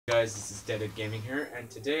Guys, this is Deadhead Gaming here, and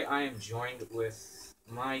today I am joined with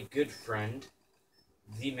my good friend,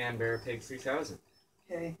 the Man Bear Pig 3000.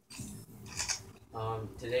 Okay.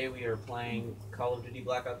 Today we are playing Call of Duty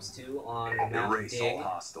Black Ops 2 on the map Erase Dig, all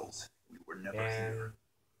hostiles. We were never and here.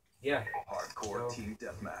 yeah, Hardcore so team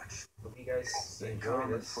deathmatch. hope you guys Stay enjoy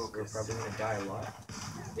calm and this. We're focused. probably going to die a lot,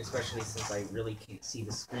 especially since I really can't see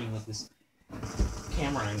the screen with this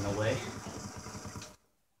camera in the way.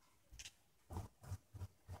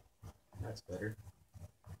 That's better.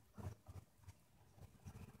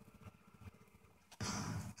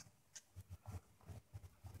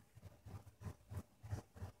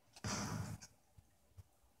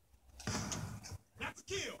 That's a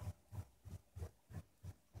kill.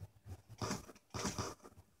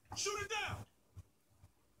 Shoot it down.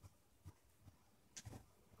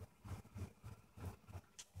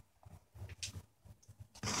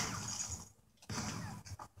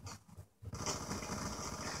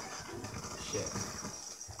 Shit.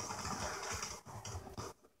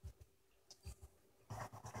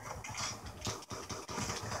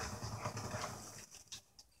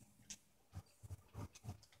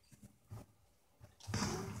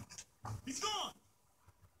 He's gone.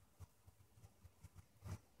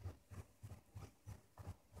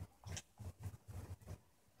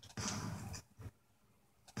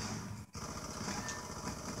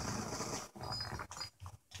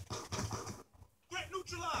 Threat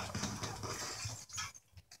neutralized.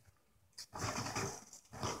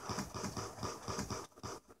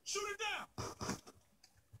 Shoot it down.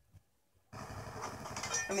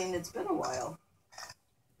 I mean, it's been a while.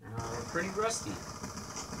 We're pretty rusty.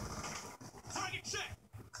 Target check.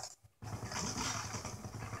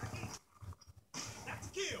 That's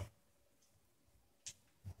a kill.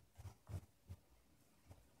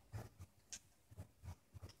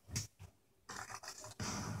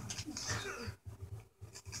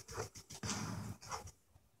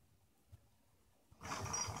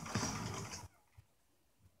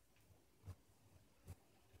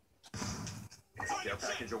 Care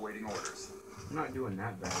package awaiting orders. I'm not doing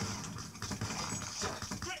that bad.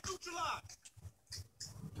 Threat neutralized.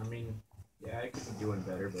 I mean, yeah, I could be doing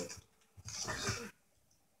better, but...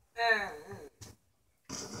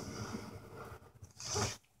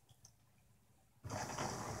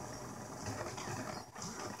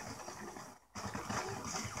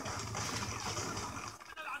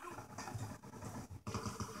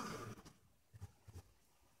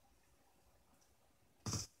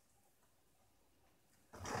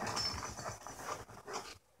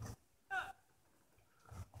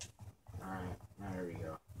 Alright, there we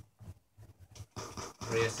go.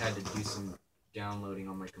 I just had to do some downloading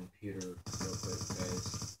on my computer real quick,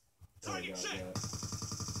 guys. Sorry about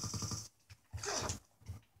that.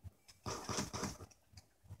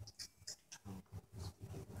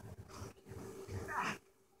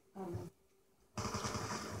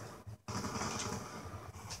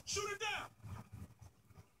 Shoot it down.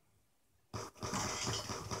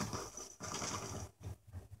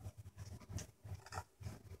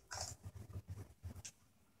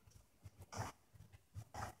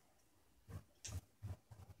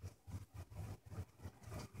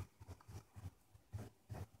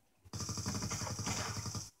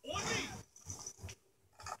 On me.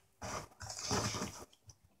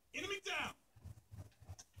 Enemy down.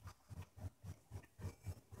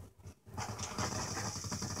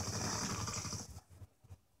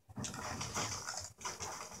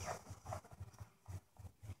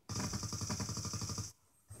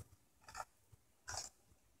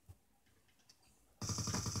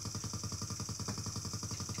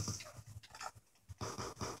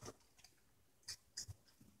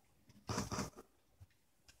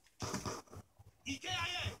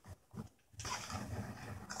 EKIA.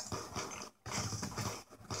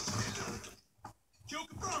 Kill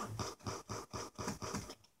confirmed.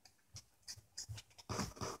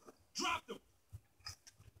 Dropped him.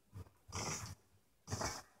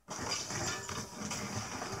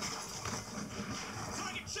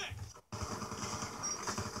 Target check.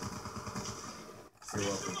 You're Finish him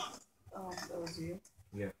welcome. up. Oh, that was you.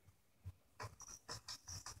 Yeah.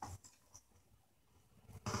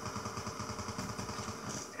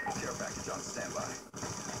 Care package on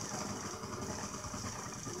standby.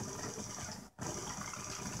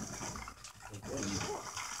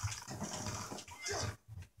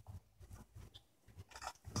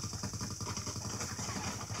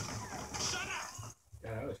 Shut out.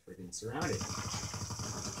 God, I was freaking surrounded. Get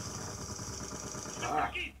Ah,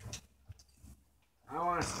 back in. I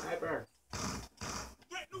want a sniper.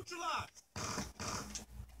 Threat neutralized.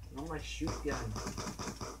 On my shoot gun.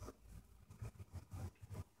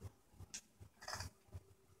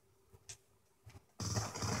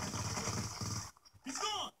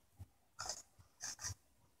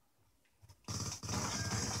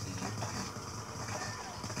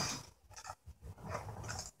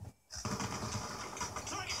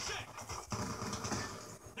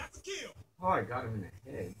 Oh, I got him in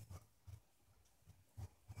the head.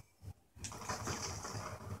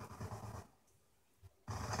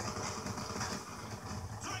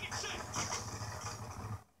 Target check.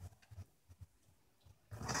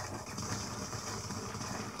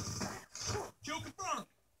 Kill confirmed.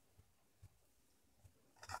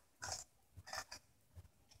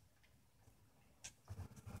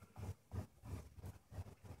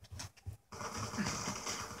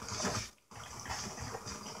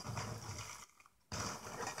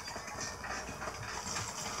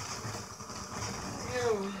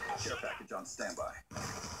 Ew. Care package on standby.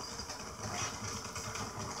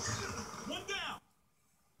 One down.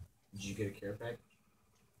 Did you get a care pack?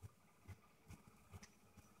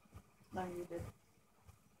 No, you did.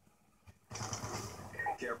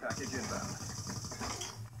 Care package inbound.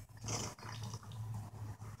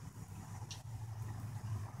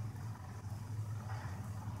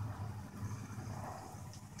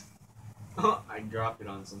 Oh, I dropped it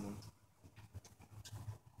on someone.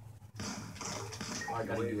 Oh, I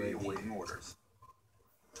gotta do UAV it. awaiting orders.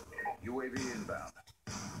 UAV inbound.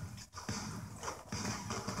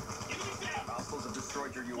 Enemy down. Hostiles have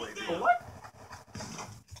destroyed your UAV. Oh, what?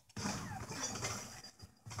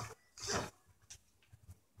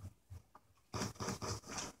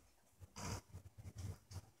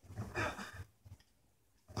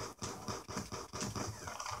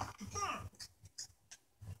 Confirmed.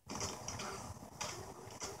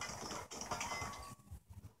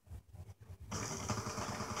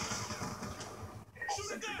 Shoot it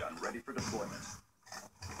Sentry down. gun ready for deployment.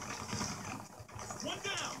 One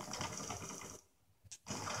down.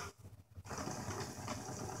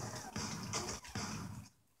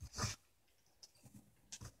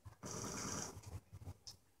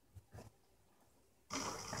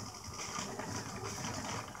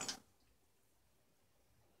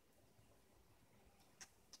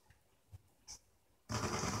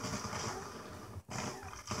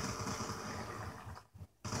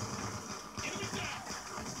 Enemy down.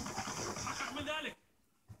 Akak mendalik.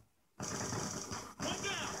 One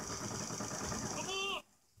down. Kabul.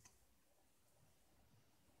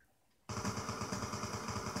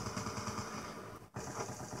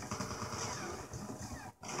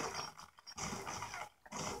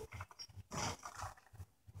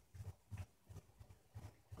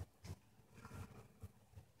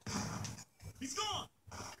 He's gone.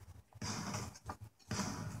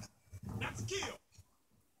 That's a kill.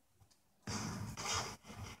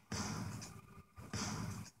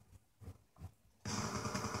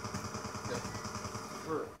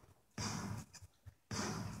 For,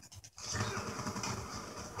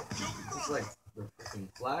 Kill it's confirmed. like the freaking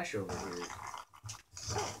Flash over here.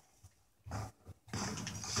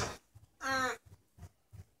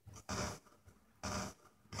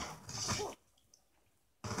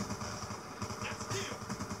 That's a kill.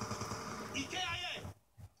 EKIA.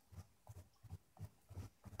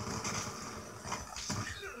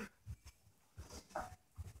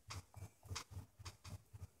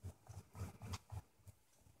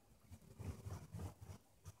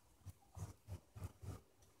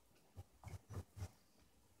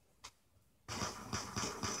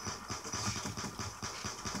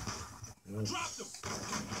 Dropped him.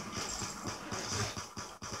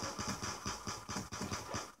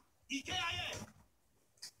 EKIA.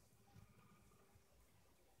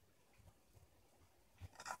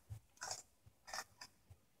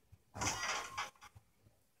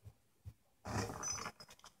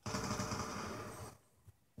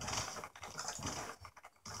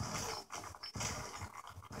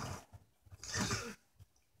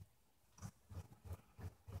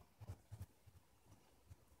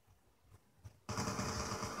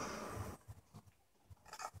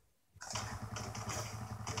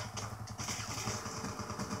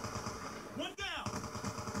 One down.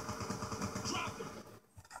 Dropped him.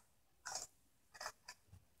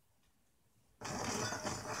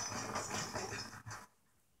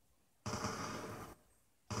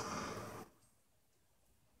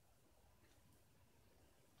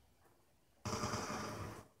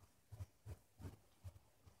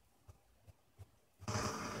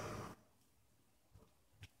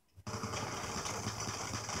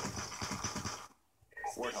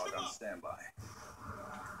 Warthog on standby.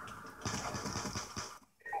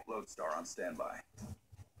 Lodestar on standby.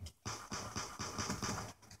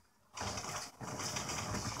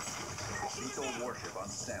 Lethal warship on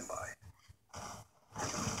standby.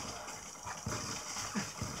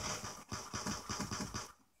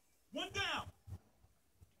 One down.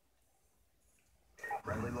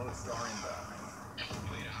 Friendly Lodestar inbound.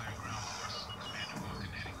 Play to higher ground.